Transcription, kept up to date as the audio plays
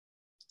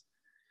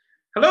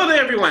Hello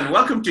there, everyone.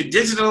 Welcome to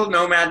Digital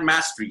Nomad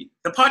Mastery,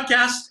 the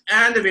podcast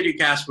and the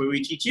videocast where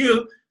we teach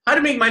you how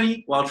to make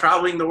money while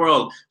traveling the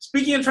world.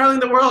 Speaking of traveling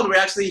the world, we're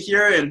actually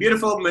here in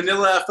beautiful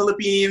Manila,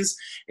 Philippines,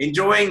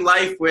 enjoying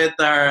life with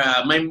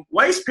my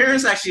wife's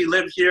parents actually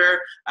live here.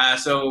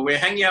 So we're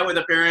hanging out with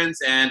the parents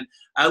and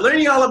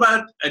learning all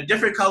about a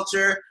different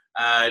culture,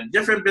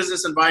 different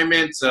business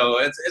environment. So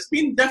it's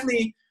been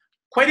definitely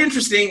quite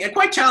interesting and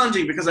quite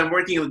challenging because I'm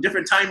working in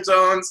different time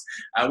zones,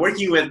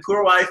 working with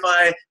poor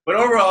Wi-Fi, but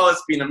overall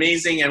it's been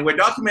amazing. And we're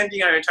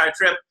documenting our entire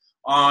trip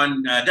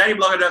on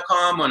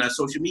daddyblogger.com, on our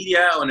social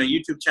media, on our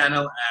YouTube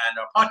channel, and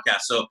our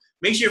podcast. So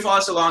make sure you follow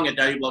us along at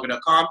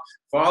daddyblogger.com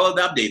for all of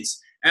the updates.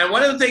 And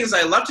one of the things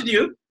I love to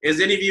do is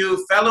interview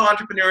fellow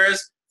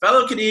entrepreneurs,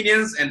 fellow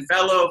Canadians, and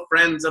fellow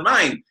friends of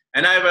mine.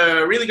 And I have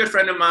a really good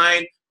friend of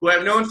mine who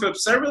I've known for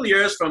several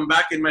years from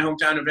back in my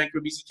hometown of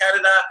Vancouver, BC,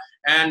 Canada.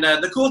 And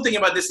the cool thing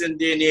about this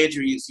day and age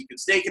is you can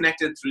stay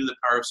connected through the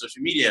power of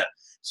social media.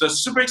 So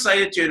super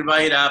excited to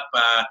invite up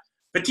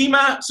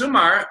Fatima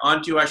Sumar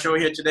onto our show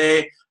here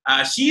today.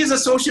 She is a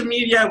social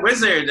media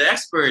wizard,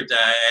 expert,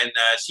 and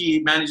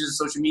she manages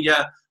social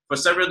media for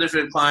several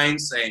different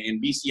clients in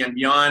BC and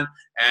beyond.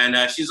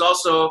 And she's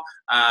also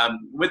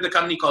with the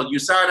company called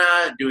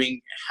USANA,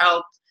 doing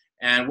health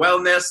and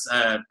wellness,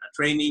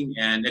 training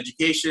and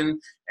education.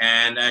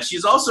 And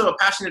she's also a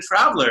passionate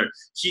traveler.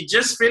 She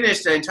just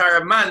finished the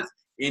entire month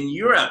in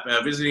Europe,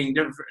 visiting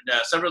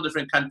several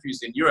different countries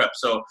in Europe.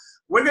 So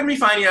we're going to be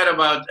finding out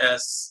about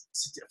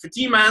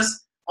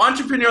Fatima's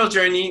entrepreneurial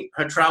journey,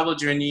 her travel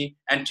journey,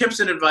 and tips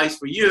and advice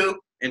for you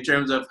in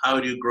terms of how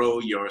to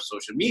grow your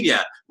social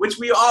media, which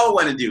we all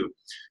want to do.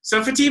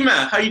 So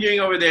Fatima, how are you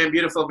doing over there in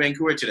beautiful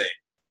Vancouver today?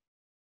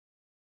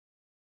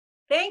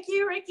 Thank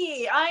you,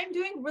 Ricky. I'm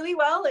doing really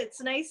well.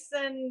 It's nice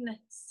and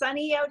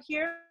sunny out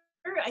here.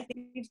 I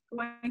think it's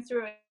going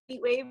through a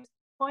heat wave at this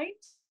point.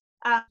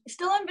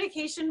 Still in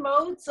vacation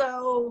mode,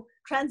 so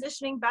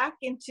transitioning back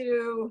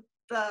into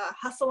the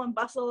hustle and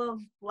bustle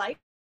of life,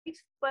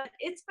 but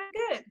it's been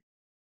good.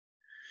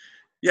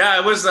 Yeah,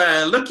 I was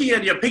looking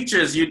at your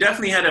pictures. You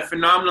definitely had a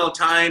phenomenal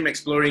time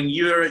exploring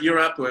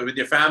Europe with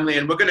your family,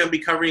 and we're going to be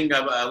covering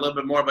a little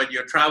bit more about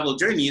your travel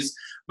journeys.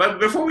 But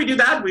before we do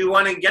that, we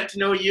want to get to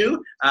know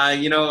you.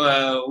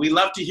 We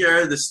love to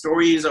hear the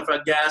stories of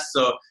our guests.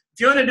 So if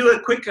you want to do a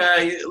quick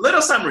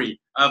little summary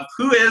of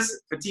who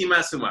is Fatima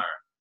Sumar.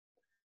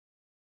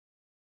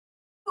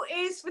 Who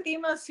is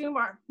Fatima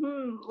Sumar?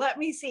 Let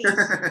me see.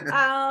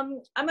 I'm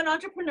an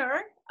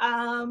entrepreneur.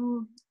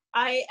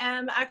 I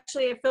am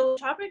actually a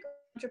philanthropic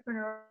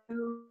entrepreneur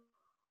who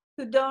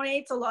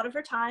donates a lot of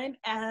her time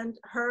and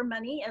her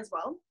money as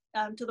well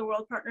to the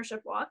World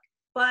Partnership Walk.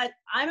 But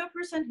I'm a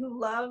person who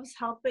loves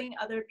helping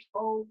other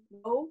people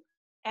grow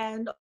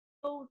and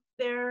also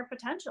their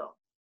potential.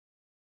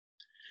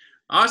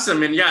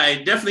 Awesome. And yeah,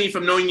 I definitely,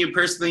 from knowing you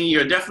personally,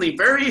 you're definitely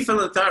very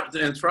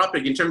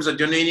philanthropic in terms of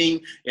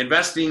donating,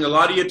 investing a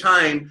lot of your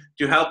time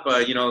to help,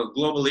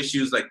 global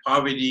issues like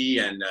poverty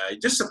and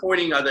just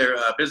supporting other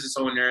business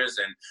owners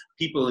and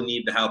people who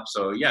need the help.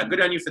 So yeah,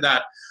 good on you for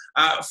that.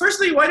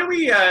 Firstly, why don't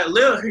we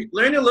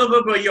learn a little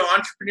bit about your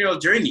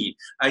entrepreneurial journey?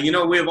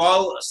 We've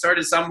all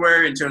started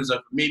somewhere in terms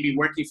of maybe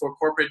working for a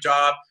corporate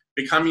job,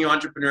 becoming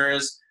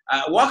entrepreneurs.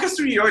 Walk us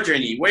through your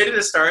journey. Where did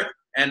it start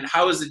and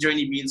how has the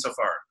journey been so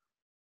far?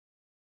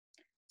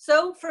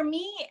 So for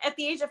me, at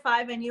the age of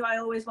 5, I knew I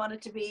always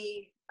wanted to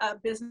be a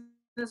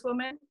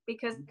businesswoman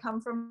because I come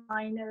from a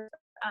line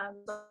of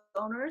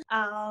owners.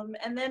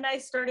 And then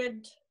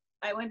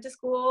I went to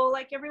school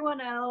like everyone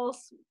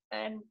else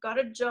and got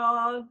a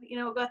job,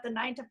 got the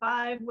 9 to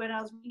 5 when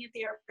I was working at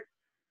the airport.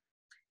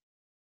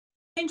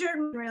 Injured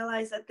and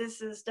realized that this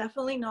is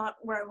definitely not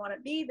where I want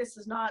to be. This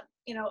is not,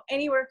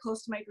 anywhere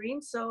close to my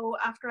dreams. So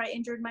after I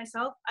injured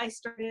myself, I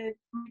started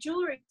my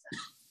jewelry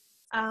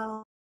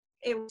business.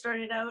 It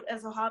started out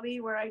as a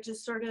hobby where I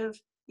just sort of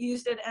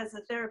used it as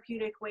a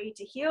therapeutic way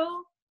to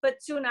heal,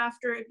 but soon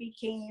after it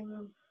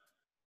became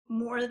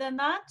more than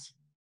that.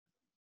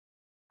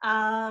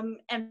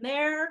 And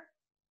there,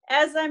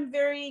 as I'm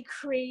very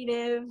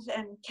creative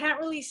and can't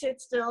really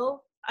sit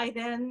still, I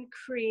then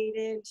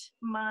created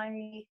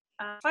my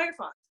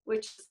Firefont,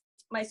 which is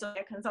my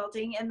social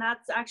consulting, and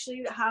that's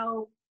actually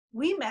how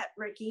we met,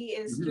 Ricky,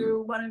 is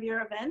through one of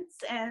your events,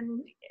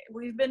 and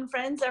we've been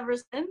friends ever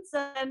since.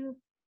 And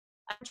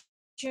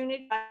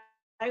opportunity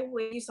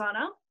with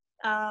USANA,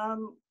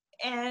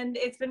 and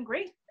it's been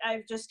great.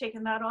 I've just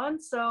taken that on.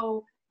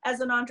 So as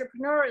an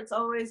entrepreneur, it's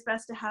always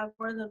best to have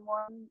more than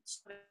one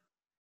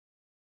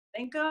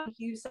income.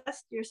 You said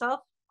yourself,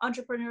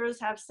 entrepreneurs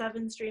have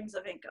 7 streams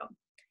of income.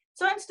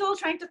 So I'm still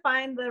trying to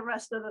find the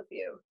rest of the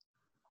few.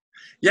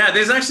 Yeah,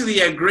 there's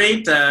actually a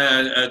great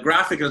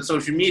graphic on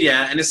social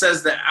media, and it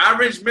says the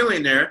average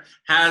millionaire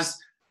has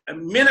a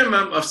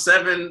minimum of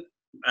 7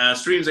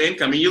 streams of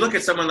income. And you look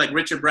at someone like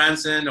Richard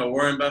Branson or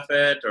Warren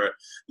Buffett or,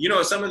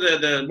 some of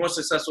the most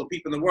successful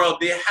people in the world,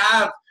 they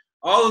have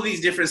all of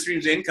these different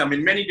streams of income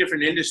in many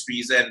different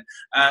industries. And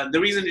the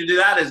reason to do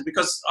that is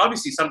because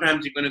obviously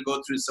sometimes you're going to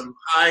go through some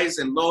highs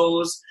and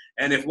lows.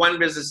 And if one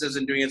business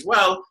isn't doing as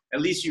well,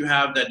 at least you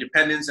have that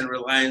dependence and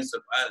reliance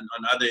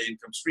on other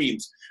income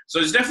streams. So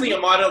it's definitely a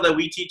model that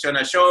we teach on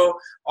our show.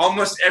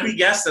 Almost every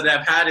guest that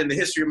I've had in the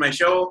history of my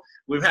show,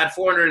 we've had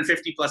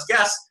 450 plus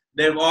guests.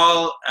 They've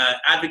all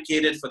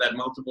advocated for that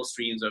multiple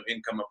streams of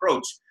income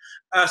approach.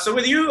 So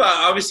with you,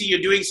 obviously you're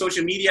doing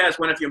social media as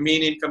one of your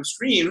main income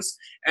streams.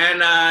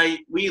 And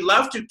we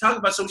love to talk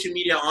about social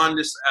media on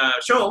this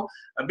show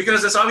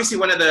because it's obviously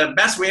one of the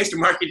best ways to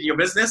market your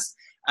business.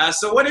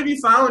 So what have you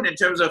found in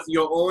terms of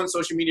your own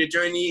social media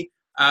journey?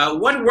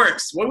 What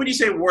works? What would you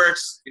say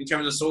works in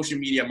terms of social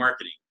media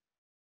marketing?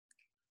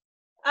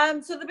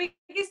 So the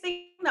biggest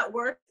thing that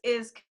works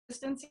is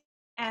consistency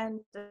and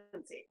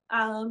consistency.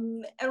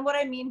 And what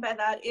I mean by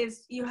that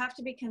is you have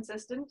to be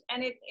consistent,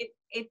 and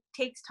it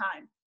takes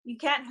time. You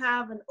can't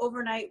have an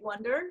overnight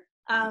wonder.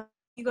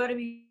 You got to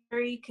be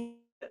very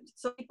consistent.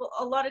 So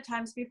a lot of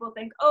times people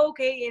think, oh,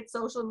 okay, it's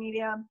social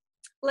media,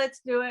 let's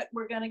do it.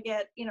 We're gonna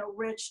get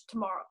rich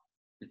tomorrow.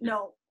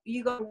 No,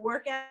 you got to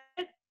work at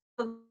it.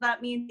 So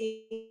that means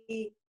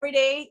every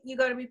day you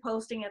got to be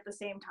posting at the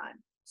same time.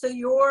 So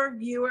your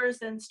viewers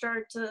then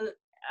start to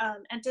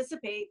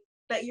anticipate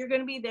that you're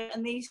going to be there,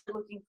 and they start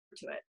looking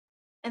to it,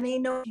 and they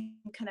know you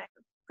can connect.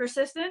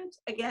 Persistent,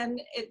 again,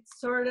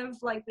 it's sort of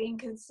like being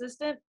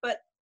consistent, but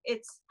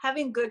it's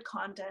having good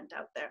content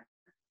out there,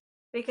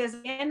 because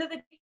at the end of the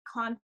day,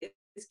 content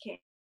is king.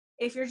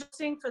 If you're just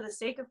posting for the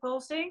sake of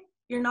posting,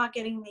 you're not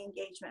getting the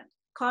engagement.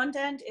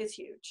 Content is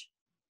huge.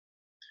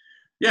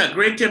 Yeah,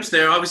 great tips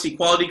there. Obviously,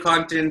 quality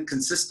content,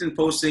 consistent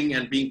posting,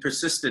 and being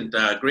persistent.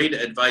 Great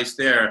advice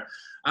there.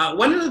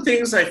 One of the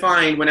things I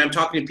find when I'm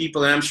talking to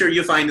people, and I'm sure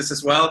you find this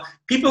as well,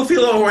 people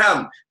feel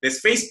overwhelmed.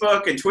 There's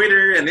Facebook and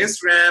Twitter and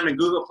Instagram and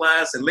Google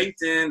Plus and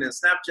LinkedIn and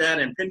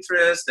Snapchat and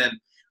Pinterest, and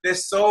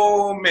there's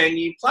so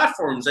many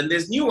platforms. And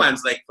there's new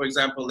ones, like, for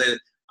example, the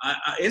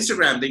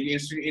Instagram, they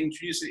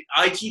introduce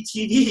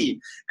IGTV,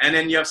 and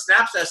then you have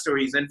Snapchat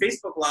stories and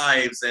Facebook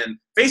Lives and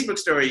Facebook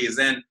stories,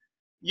 and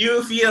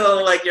you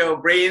feel like your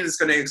brain is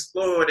going to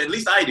explode. At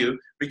least I do,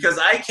 because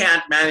I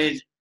can't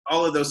manage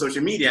all of those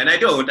social media, and I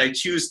don't. I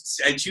choose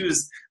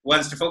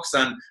ones to focus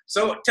on.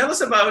 So tell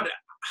us about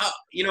how,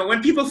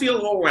 when people feel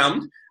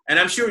overwhelmed, and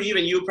I'm sure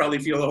even you probably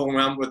feel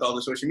overwhelmed with all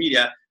the social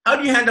media. How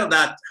do you handle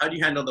that? How do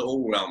you handle the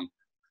overwhelm?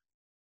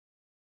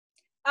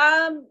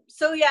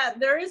 So yeah,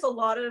 there is a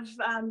lot of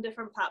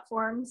different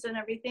platforms and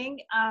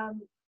everything.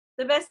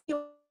 The best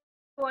you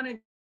want to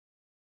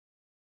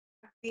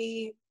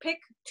pick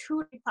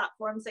 2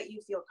 platforms that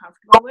you feel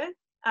comfortable with.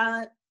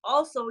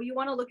 Also, you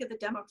want to look at the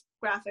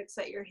demographics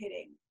that you're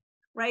hitting,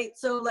 right?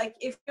 So like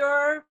if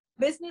your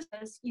business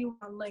is you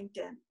on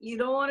LinkedIn, you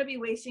don't want to be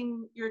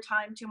wasting your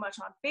time too much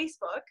on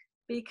Facebook,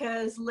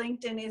 because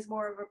LinkedIn is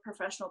more of a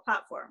professional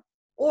platform.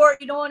 Or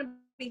you don't want to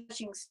be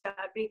touching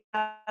Snapchat because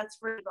that's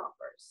for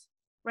developers,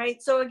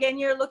 right? So again,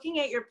 you're looking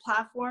at your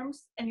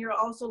platforms, and you're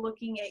also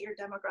looking at your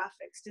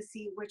demographics to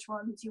see which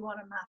ones you want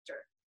to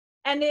master.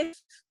 And if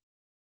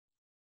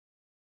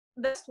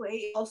this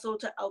way also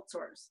to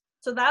outsource.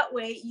 So that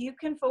way you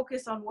can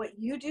focus on what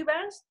you do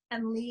best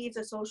and leave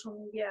the social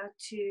media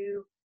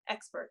to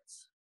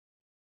experts.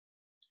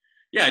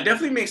 Yeah, it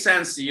definitely makes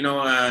sense. You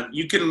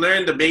can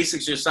learn the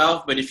basics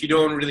yourself, but if you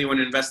don't really want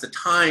to invest the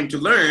time to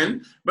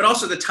learn, but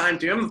also the time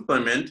to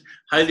implement,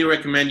 highly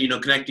recommend,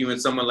 connecting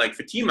with someone like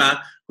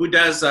Fatima, who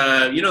does,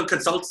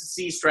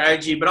 consultancy,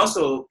 strategy, but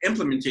also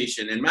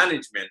implementation and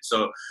management.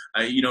 So,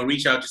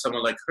 reach out to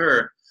someone like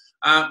her.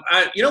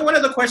 One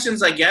of the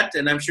questions I get,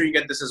 and I'm sure you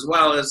get this as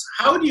well, is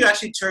how do you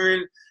actually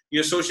turn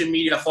your social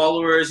media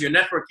followers, your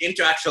network,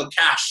 into actual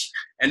cash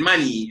and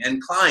money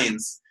and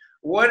clients?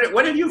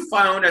 What have you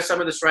found are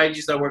some of the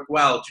strategies that work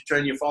well to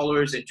turn your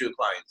followers into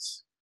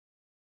clients?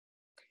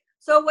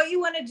 So what you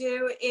want to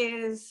do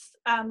is,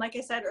 like I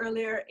said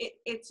earlier,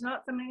 it's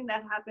not something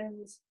that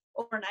happens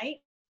overnight.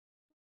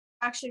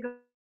 Actually go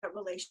a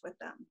relationship with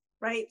them,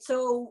 right?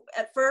 So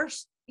at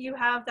first you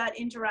have that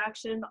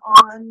interaction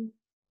on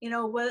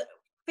with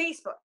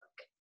Facebook.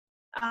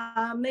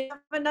 They have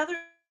another,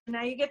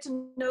 now you get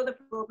to know them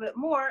a little bit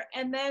more,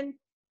 and then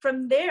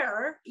from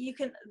there you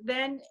can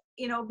then,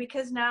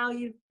 because now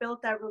you've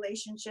built that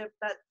relationship,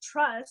 that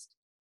trust,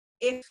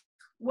 if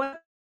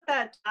what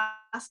that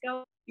task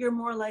out, you're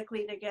more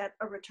likely to get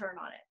a return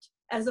on it,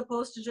 as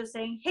opposed to just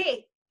saying,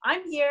 hey,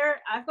 I'm here,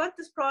 I've got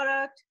this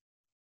product,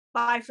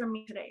 buy from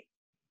me today.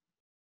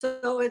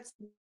 So it's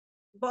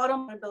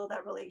bottom line, build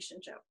that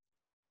relationship.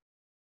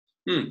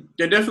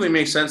 That definitely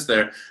makes sense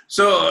there.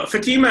 So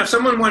Fatima, if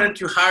someone wanted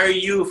to hire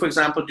you, for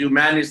example, to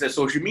manage their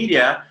social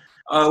media,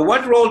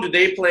 what role do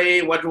they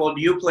play? What role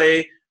do you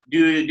play?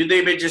 Do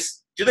they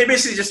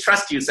basically just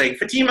trust you, saying,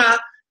 Fatima,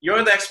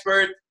 you're the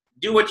expert,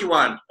 do what you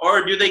want?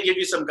 Or do they give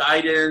you some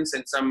guidance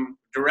and some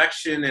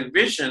direction and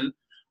vision?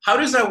 How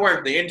does that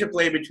work, the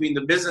interplay between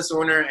the business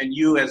owner and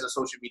you as a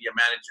social media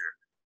manager?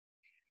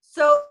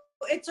 So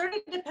it sort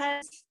of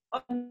depends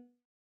on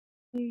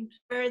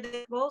where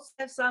they both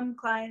have some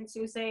clients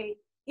who say,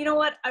 you know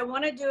what, I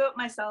want to do it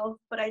myself,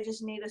 but I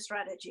just need a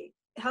strategy.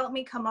 Help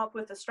me come up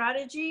with a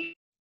strategy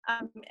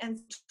and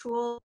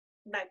tool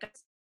that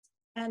gets,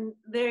 and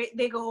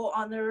they go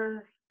on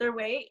their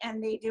way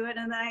and they do it,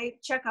 and I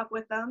check up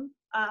with them,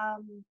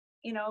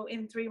 you know,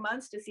 in 3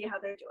 months to see how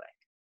they're doing.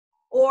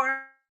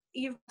 Or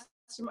you've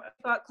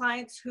got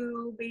clients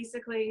who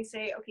basically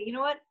say, okay, you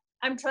know what,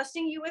 I'm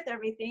trusting you with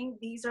everything.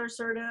 These are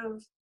sort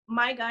of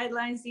my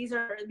guidelines. These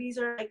are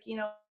like, you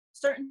know,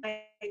 certain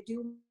I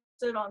do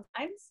it on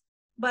times,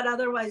 but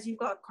otherwise you've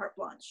got carte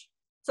blanche.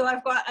 So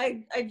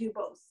I do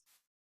both.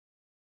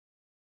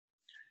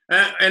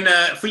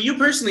 For you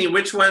personally,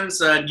 which ones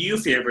do you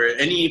favor?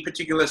 Any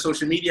particular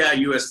social media? Are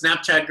you a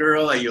Snapchat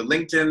girl? Are you a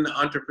LinkedIn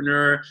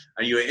entrepreneur?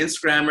 Are you an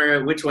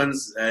Instagrammer? Which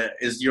ones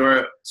is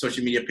your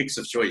social media picks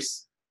of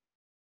choice?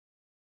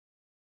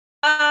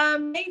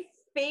 My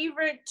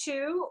favorite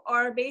two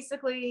are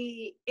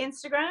basically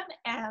Instagram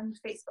and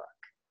Facebook.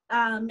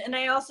 And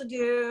I also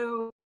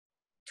do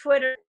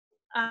Twitter.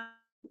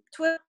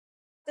 Twitter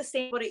the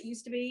same what it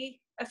used to be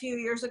a few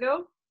years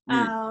ago.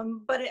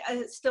 But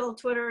still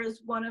Twitter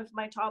is one of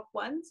my top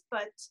ones,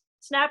 but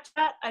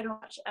Snapchat I don't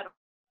watch at all.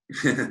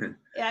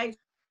 Yeah, I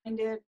find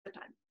it at the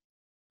time.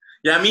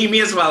 Yeah, me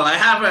as well. I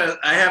have a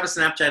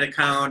Snapchat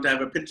account, I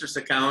have a Pinterest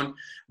account,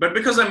 but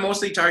because I'm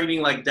mostly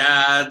targeting like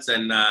dads,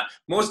 and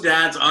most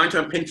dads aren't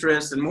on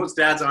Pinterest and most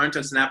dads aren't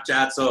on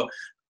Snapchat, so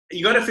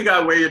you got to figure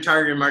out where your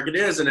target market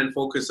is and then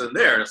focus on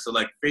there. So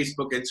like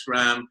Facebook,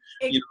 Instagram,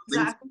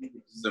 exactly.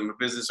 You know, I'm a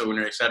business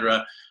owner,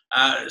 etc.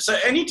 So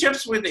any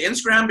tips with the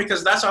Instagram,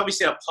 because that's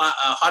obviously a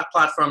hot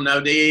platform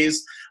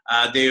nowadays.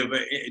 They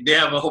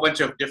have a whole bunch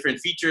of different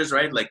features,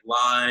 right? Like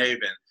live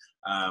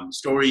and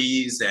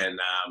stories and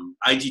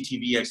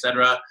IGTV,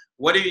 etc.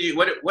 What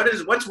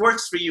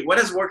works for you? What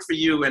has worked for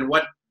you, and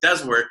what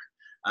does work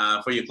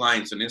for your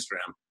clients on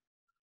Instagram?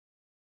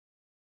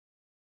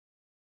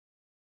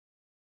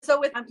 So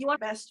with you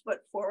want best foot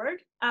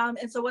forward,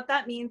 and so what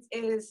that means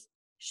is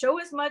show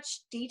as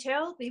much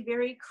detail, be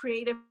very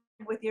creative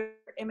with your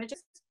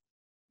images.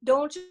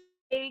 Don't just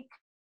take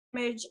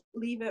image,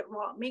 leave it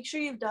raw. Make sure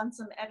you've done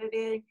some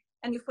editing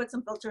and you've put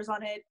some filters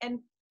on it, and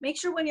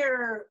make sure when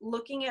you're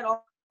looking at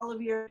all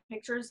of your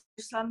pictures,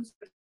 there's some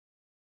sort of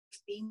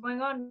theme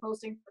going on,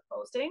 posting for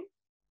posting.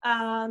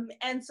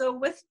 And so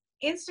with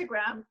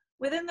Instagram,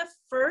 within the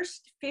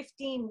first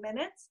 15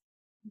 minutes,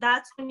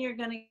 that's when you're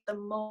going to get the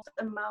most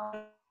amount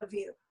of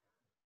view. You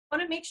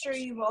want to make sure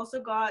you've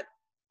also got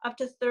up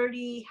to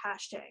 30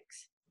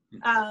 hashtags.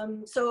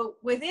 So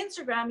with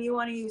Instagram, you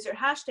want to use your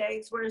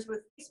hashtags, whereas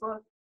with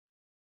Facebook,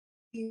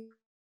 you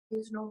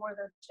use no more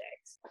than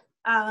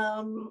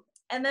hashtags.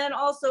 And then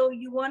also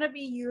you want to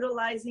be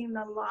utilizing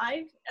the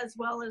live as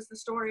well as the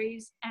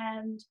stories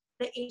and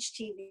the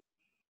HTV.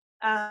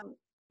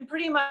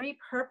 Pretty much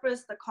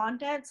repurpose the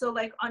content. So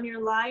like on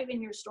your live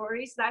and your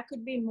stories, that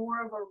could be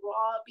more of a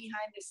raw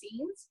behind the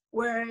scenes,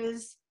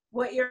 whereas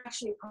what you're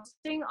actually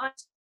posting on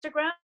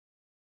Instagram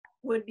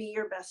would be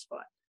your best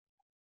foot.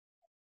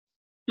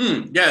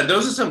 Yeah,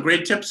 those are some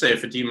great tips there,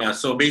 Fatima.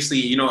 So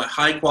basically, you know,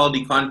 high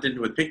quality content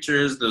with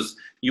pictures. Those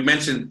you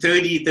mentioned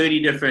 30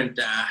 different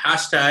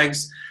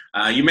hashtags.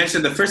 You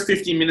mentioned the first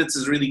 15 minutes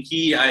is really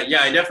key. I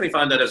definitely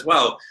found that as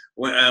well.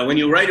 When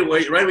you right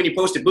when you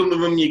post it, boom,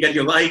 boom, boom, you get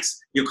your likes,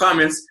 your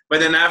comments, but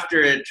then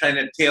after it kind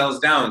of tails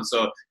down.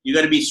 So you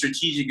got to be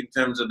strategic in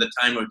terms of the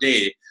time of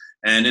day.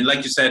 And then,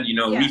 like you said, you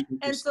know,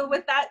 and so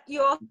with that,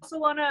 you also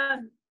want to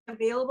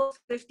available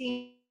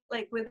 15,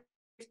 like with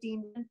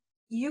 15,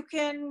 you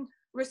can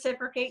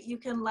reciprocate. You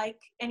can like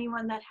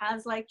anyone that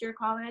has liked your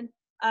comment,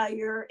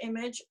 your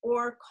image,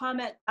 or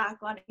comment back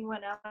on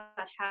anyone else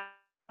that has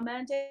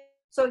commented.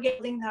 So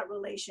getting that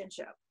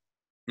relationship.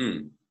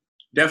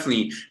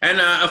 Definitely. And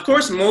of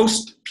course,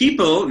 most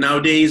people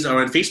nowadays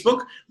are on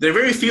Facebook. There are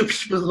very few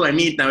people who I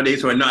meet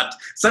nowadays who are not.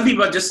 Some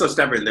people are just so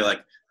stubborn. They're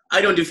like, I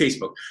don't do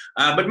Facebook.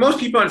 But most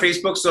people on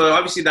Facebook, so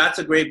obviously that's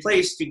a great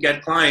place to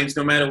get clients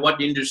no matter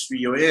what industry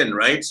you're in,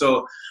 right?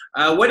 So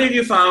what have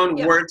you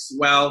found works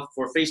well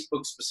for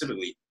Facebook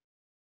specifically?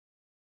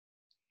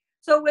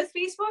 So with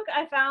Facebook,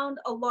 I found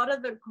a lot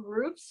of the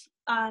groups,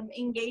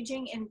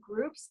 engaging in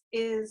groups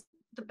is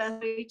the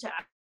best way to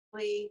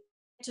actually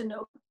get to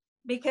know,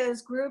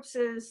 because groups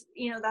is,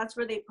 you know, that's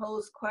where they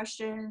pose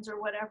questions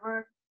or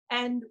whatever.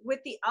 And with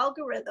the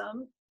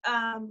algorithm,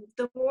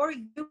 the more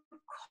you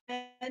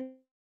comment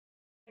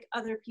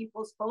other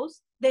people's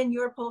posts, then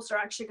your posts are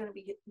actually going to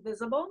be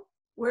visible.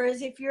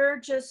 Whereas if you're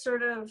just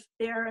sort of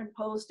there and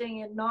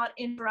posting and not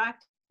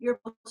interact, your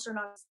posts are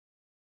not.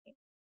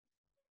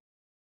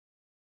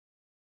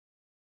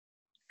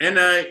 And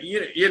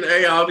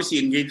obviously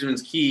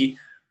engagement's key.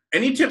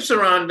 Any tips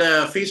around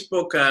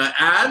Facebook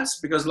ads?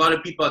 Because a lot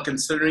of people are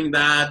considering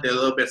that. They're a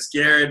little bit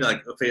scared,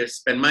 like, if I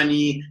spend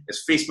money,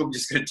 is Facebook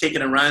just going to take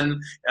it and run?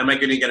 Am I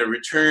going to get a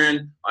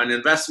return on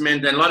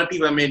investment? And a lot of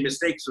people have made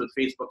mistakes with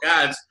Facebook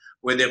ads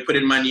where they put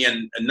in money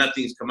and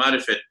nothing's come out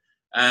of it.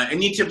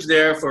 Any tips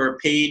there for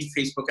paid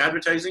Facebook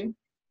advertising?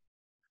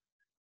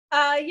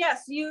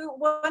 Yes, you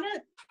want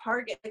to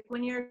target, like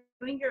when you're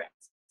doing your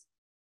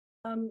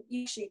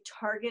you actually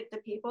target the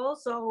people.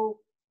 So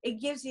it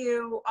gives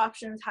you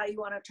options how you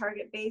want to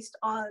target based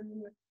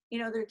on,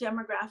 their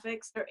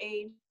demographics, their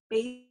age,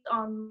 based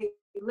on where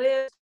they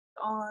live,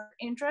 on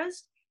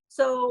interest.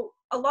 So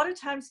a lot of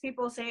times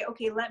people say,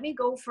 okay, let me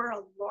go for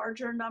a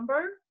larger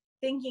number,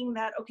 thinking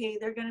that, okay,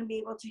 they're going to be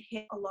able to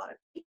hit a lot of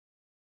people.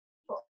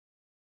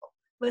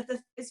 But the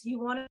thing is, you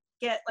want to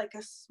get like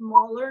a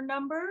smaller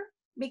number,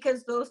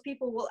 because those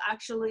people will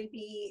actually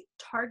be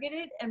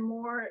targeted and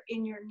more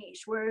in your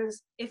niche.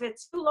 Whereas if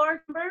it's too large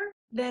number,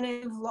 then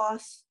you've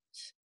lost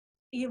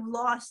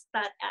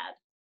that ad.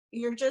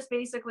 You're just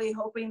basically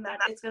hoping that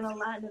it's going to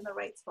land in the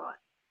right spot.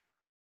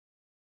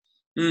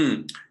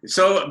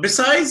 So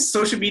besides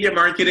social media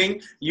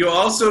marketing, you're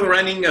also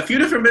running a few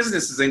different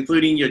businesses,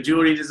 including your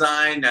jewelry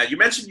design. You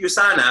mentioned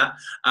USANA.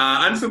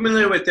 I'm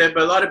familiar with it,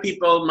 but a lot of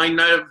people might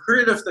not have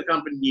heard of the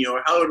company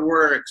or how it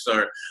works,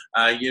 or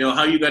how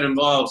you got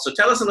involved. So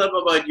tell us a little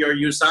bit about your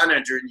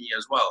USANA journey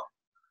as well.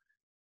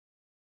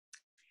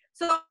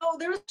 So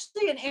there's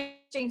actually an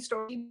interesting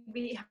story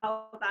behind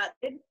how that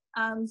did.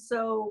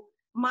 So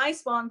my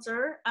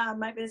sponsor,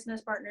 my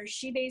business partner,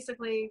 she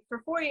basically, for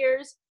 4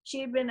 years, she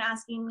had been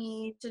asking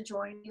me to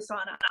join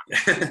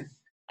USANA.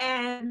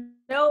 And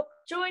nope,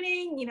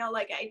 joining,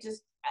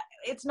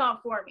 it's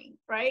not for me,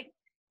 right?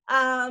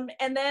 And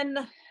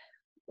then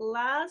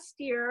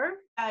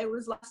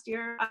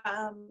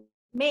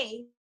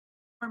May,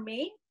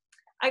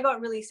 I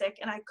got really sick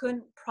and I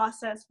couldn't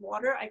process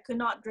water. I could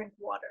not drink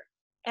water.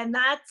 And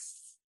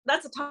that's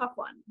a tough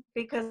one,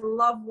 because I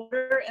love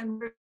water and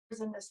rivers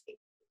in the state.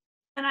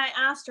 And I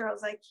asked her, I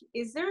was like,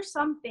 is there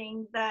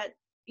something that,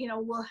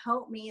 will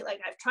help me?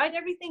 Like, I've tried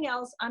everything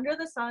else under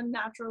the sun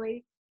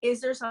naturally. Is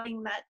there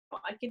something that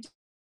I could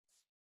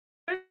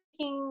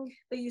do?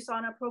 The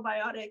USANA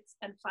probiotics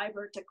and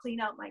fiber to clean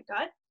out my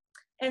gut.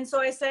 And so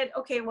I said,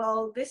 okay,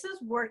 well, this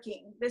is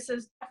working. This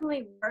has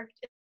definitely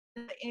worked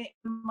in a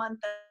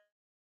month.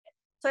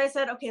 So I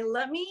said, okay,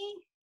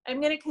 I'm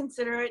going to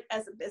consider it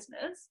as a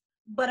business,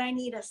 but I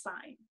need a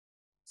sign.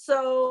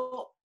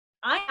 So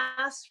I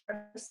asked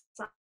for a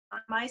sign.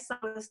 My sign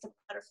was to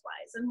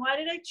butterflies. And why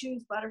did I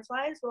choose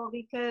butterflies? Well,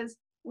 because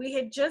we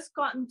had just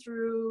gotten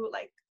through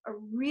like a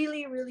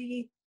really,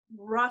 really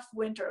rough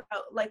winter,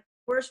 like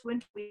worst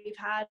winter we've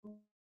had.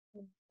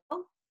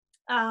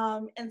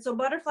 And so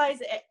butterflies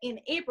in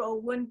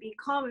April wouldn't be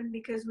common,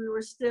 because we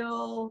were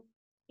still,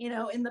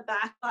 in the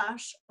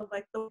backlash of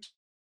like the.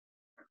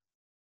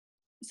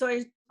 So I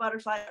used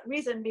butterfly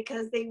reason,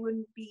 because they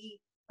wouldn't be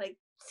like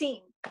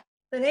seen.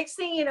 The next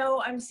thing you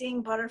know, I'm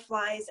seeing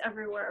butterflies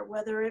everywhere,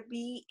 whether it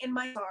be in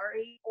my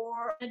sari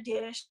or a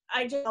dish.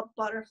 I just saw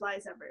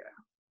butterflies everywhere.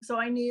 So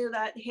I knew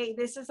that, hey,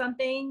 this is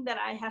something that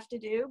I have to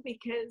do,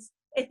 because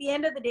at the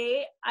end of the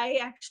day, I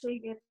actually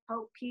get to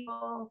help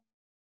people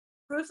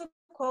improve the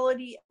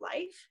quality of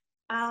life,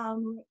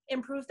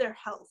 improve their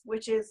health,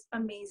 which is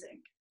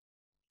amazing.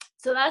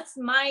 So that's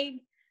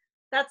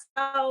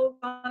how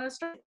I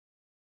started.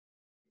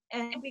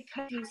 And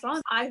because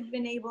I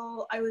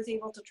was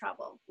able to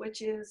travel,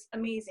 which is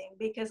amazing,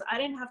 because I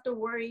didn't have to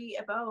worry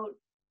about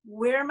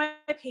where my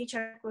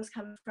paycheck was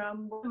coming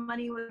from, where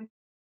money was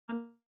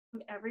coming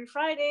from. Every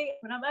Friday, I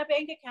went on my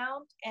bank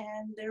account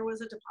and there was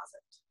a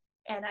deposit.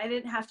 And I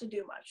didn't have to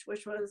do much,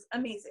 which was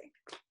amazing.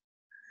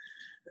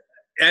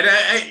 And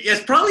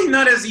it's probably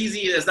not as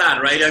easy as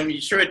that, right? I'm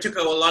sure it took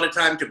a lot of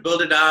time to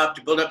build it up,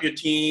 to build up your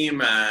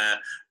team,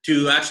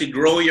 to actually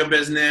grow your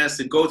business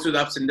and go through the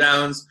ups and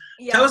downs.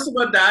 Yeah. Tell us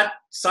about that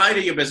side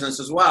of your business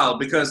as well,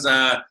 because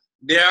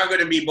there are going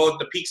to be both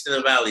the peaks and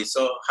the valleys.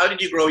 So how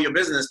did you grow your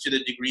business to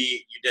the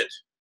degree you did?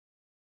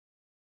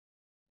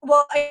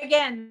 Well,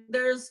 again,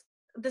 there's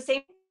the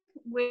same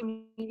with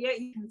media.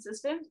 You're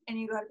consistent and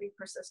you got to be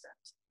persistent.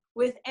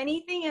 With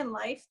anything in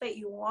life that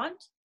you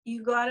want,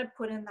 you got to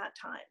put in that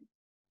time.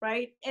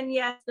 Right? And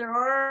yes, there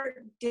are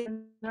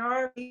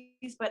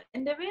these, but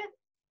end of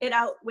it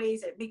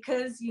outweighs it,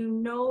 because you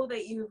know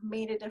that you've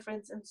made a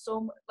difference in so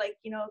much, like,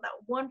 that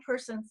one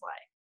person's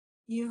life.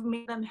 You've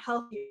made them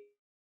healthier,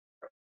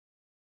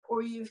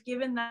 or you've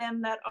given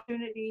them that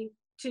opportunity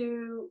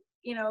to,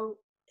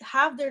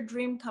 have their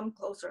dream come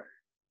closer.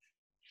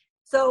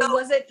 So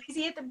was it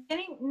easy at the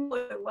beginning? No,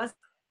 it wasn't.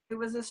 It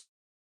was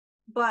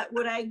but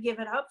would I give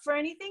it up for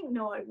anything?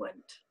 No, I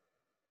wouldn't.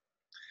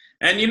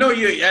 And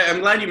I'm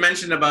glad you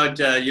mentioned about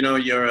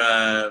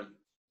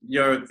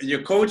your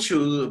coach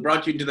who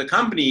brought you into the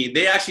company.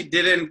 They actually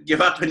didn't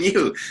give up on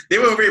you. They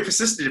were very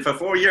persistent for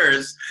 4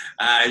 years.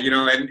 And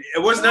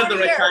it was not the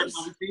right time,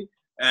 obviously.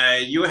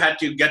 You had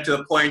to get to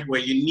a point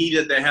where you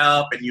needed the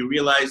help, and you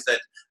realized that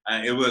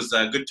it was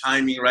good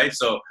timing, right?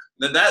 So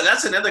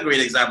that's another great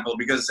example,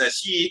 because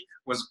she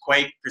was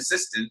quite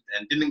persistent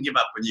and didn't give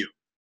up on you.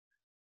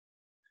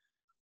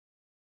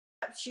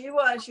 She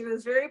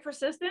was very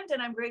persistent,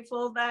 and I'm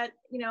grateful that,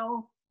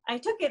 I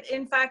took it.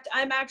 In fact,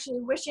 I'm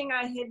actually wishing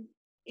I had,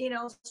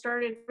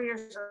 started 4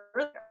 years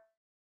earlier.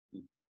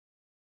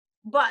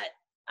 But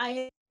I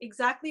am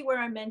exactly where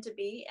I'm meant to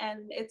be,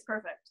 and it's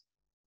perfect.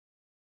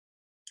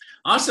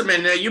 Awesome.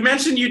 And you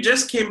mentioned you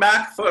just came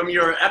back from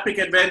your epic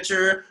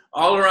adventure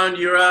all around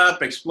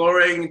Europe,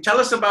 exploring. Tell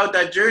us about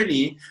that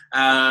journey.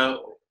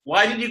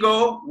 Why did you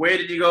go? Where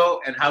did you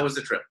go? And how was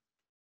the trip?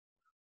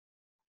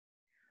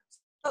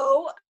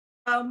 So,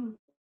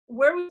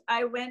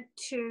 I went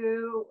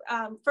to,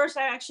 first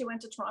I actually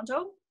went to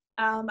Toronto.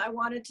 I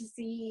wanted to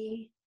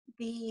see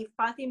the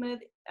Fatima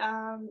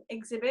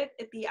exhibit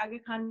at the Aga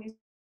Khan Museum.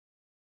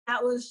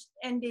 That was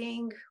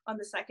ending on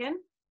the 2nd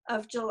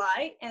of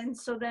July. And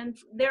so then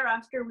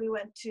thereafter we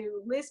went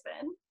to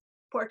Lisbon,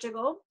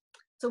 Portugal.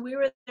 So we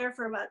were there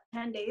for about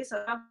 10 days.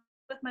 So I was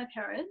with my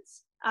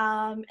parents.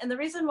 And the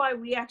reason why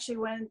we actually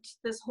went,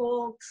 this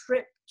whole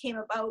trip came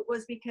about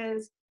was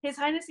because His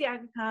Highness the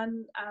Aga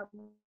Khan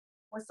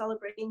was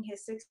celebrating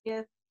his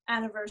 60th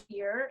anniversary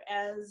year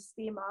as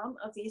the Imam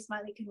of the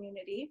Ismaili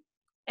community.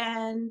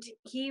 And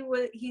he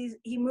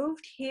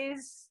moved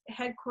his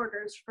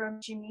headquarters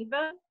from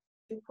Geneva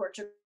to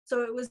Portugal.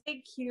 So it was a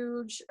big,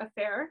 huge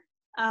affair.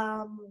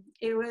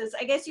 It was,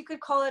 I guess you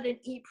could call it an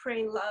eat,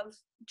 pray, love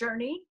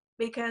journey,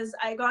 because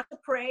I got to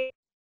pray.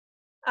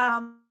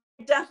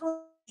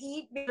 Definitely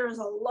eat, because there was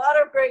a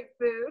lot of great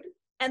food.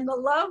 And the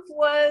love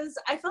was,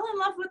 I fell in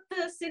love with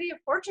the city of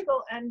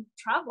Portugal and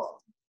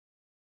travel.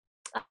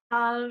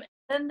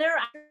 And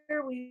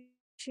thereafter we went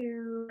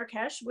to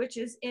Marrakesh, which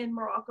is in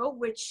Morocco,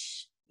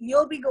 which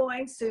you'll be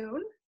going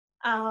soon,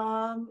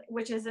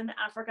 which is in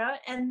Africa.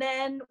 And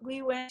then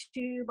we went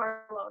to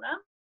Barcelona.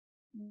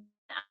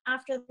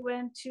 After we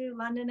went to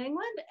London,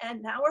 England,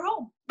 and now we're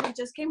home. We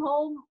just came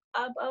home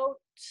about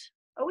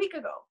a week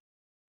ago.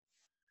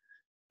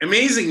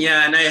 Amazing,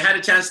 yeah, and I had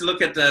a chance to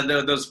look at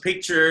those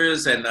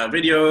pictures and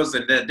videos,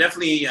 and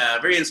definitely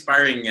very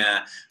inspiring.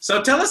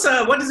 So tell us,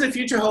 what does the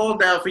future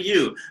hold for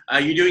you?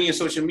 You're doing your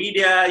social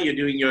media, you're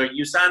doing your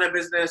USANA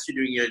business, you're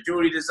doing your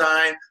jewelry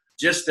design,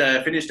 just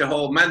finished a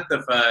whole month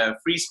of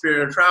free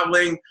spirit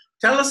traveling.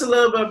 Tell us a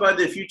little bit about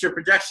the future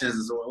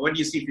projections. What do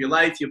you see for your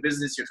life, your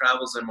business, your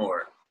travels, and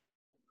more?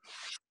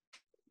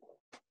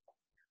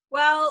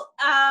 Well,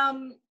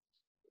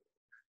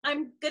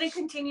 I'm going to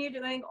continue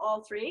doing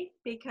all three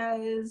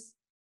because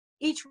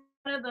each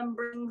one of them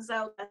brings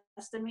out the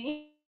best in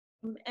me.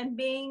 And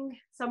being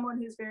someone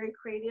who's very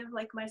creative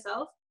like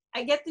myself,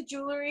 I get the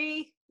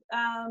jewelry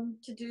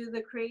to do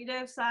the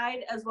creative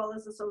side as well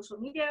as the social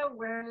media,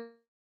 whereas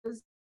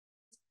with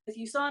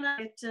USANA,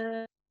 I get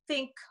to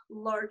think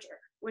larger,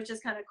 which is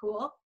kind of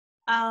cool.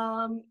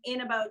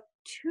 In about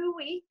 2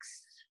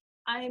 weeks,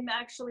 I'm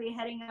actually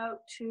heading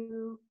out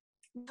to,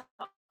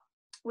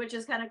 which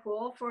is kind of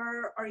cool,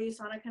 for our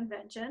USANA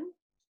convention.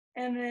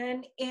 And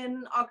then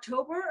in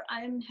October,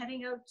 I'm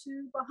heading out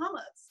to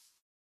Bahamas.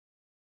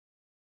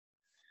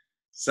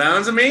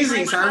 Sounds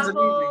amazing.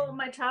 Amazing.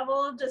 My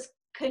travel just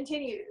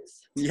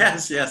continues.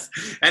 Yes, yes.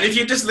 And if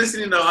you're just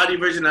listening to the audio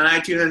version on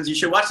iTunes, you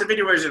should watch the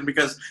video version,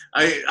 because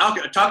I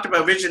talked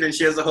about vision, and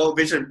she has a whole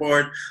vision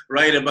board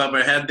right above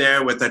her head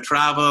there with the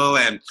travel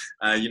and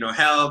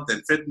health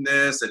and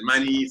fitness and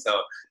money.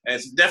 So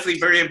it's definitely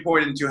very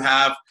important to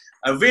have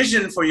a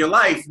vision for your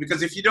life,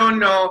 because if you don't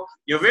know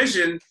your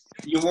vision,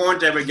 you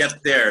won't ever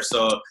get there.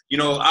 So,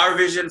 our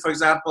vision, for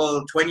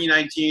example,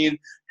 2019,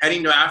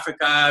 heading to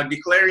Africa,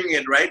 declaring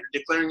it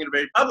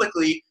very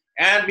publicly,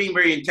 and being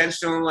very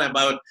intentional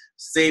about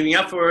saving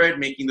up for it,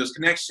 making those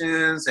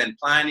connections and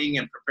planning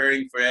and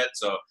preparing for it.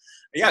 So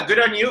yeah, good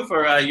on you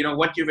for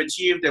what you've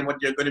achieved and what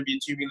you're going to be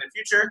achieving in the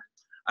future.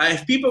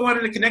 If people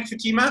wanted to connect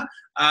Fatima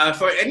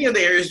for any of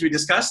the areas we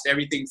discussed,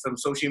 everything from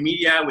social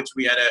media, which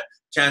we had a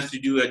chance to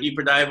do a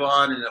deeper dive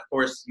on, and of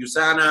course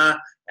USANA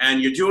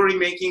and your jewelry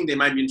making, they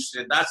might be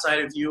interested in that side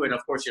of you, and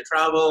of course your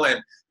travel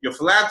and your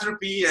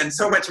philanthropy and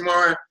so much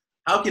more,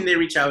 how can they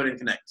reach out and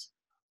connect?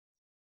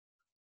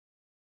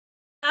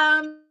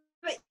 But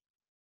this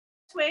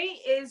way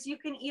is you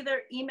can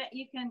either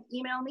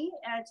email me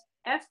at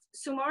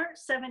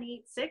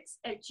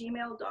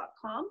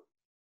fsumar786@gmail.com,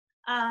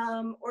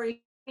 or you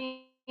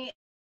can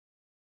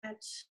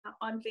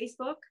on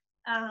Facebook.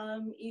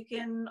 You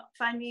can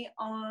find me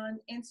on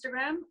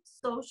Instagram,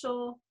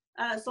 Soulful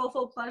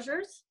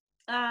Pleasures,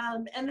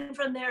 and then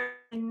from there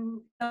I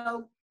can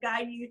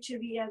guide you to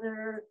the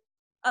other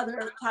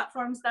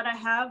platforms that I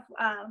have,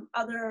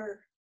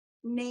 other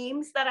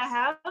names that I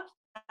have.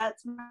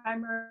 That's my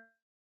primary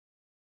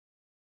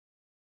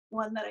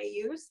one that I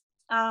use.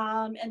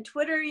 And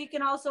Twitter, you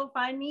can also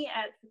find me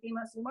at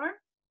Fatima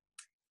Sumar.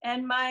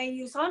 And my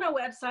USANA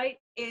website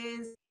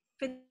is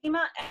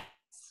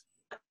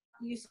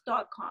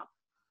fatimax.us.com.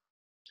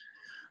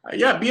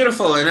 Yeah,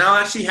 beautiful. And I'll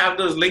actually have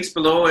those links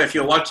below. If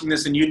you're watching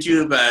this on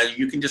YouTube,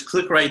 you can just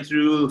click right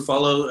through,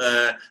 follow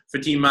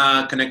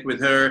Fatima, connect with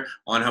her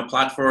on her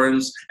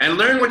platforms, and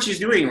learn what she's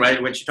doing,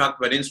 right? When she talked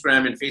about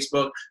Instagram and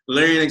Facebook,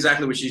 learn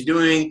exactly what she's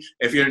doing.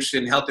 If you're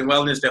interested in health and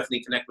wellness,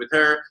 definitely connect with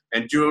her,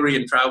 and jewelry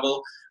and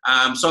travel.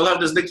 So I'll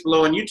have those links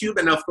below on YouTube,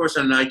 and of course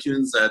on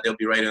iTunes, they'll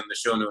be right on the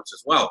show notes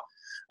as well.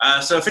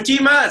 So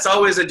Fatima, it's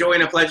always a joy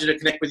and a pleasure to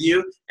connect with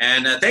you.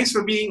 And thanks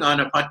for being on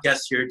our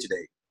podcast here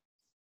today.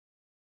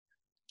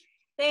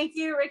 Thank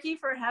you, Ricky,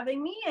 for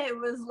having me. It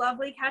was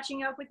lovely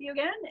catching up with you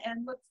again,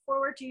 and look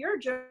forward to your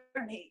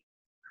journey.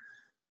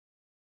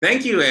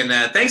 Thank you, and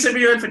thanks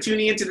everyone for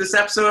tuning into this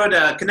episode.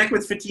 Connect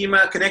with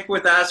Fatima, connect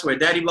with us. We're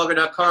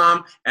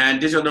daddyblogger.com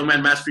and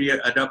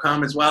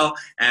digitalnomadmastery.com as well.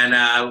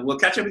 And we'll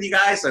catch up with you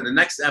guys on the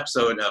next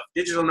episode of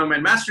Digital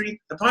Nomad Mastery,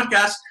 the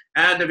podcast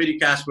and the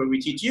videocast where we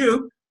teach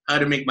you how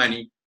to make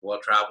money while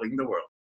traveling the world.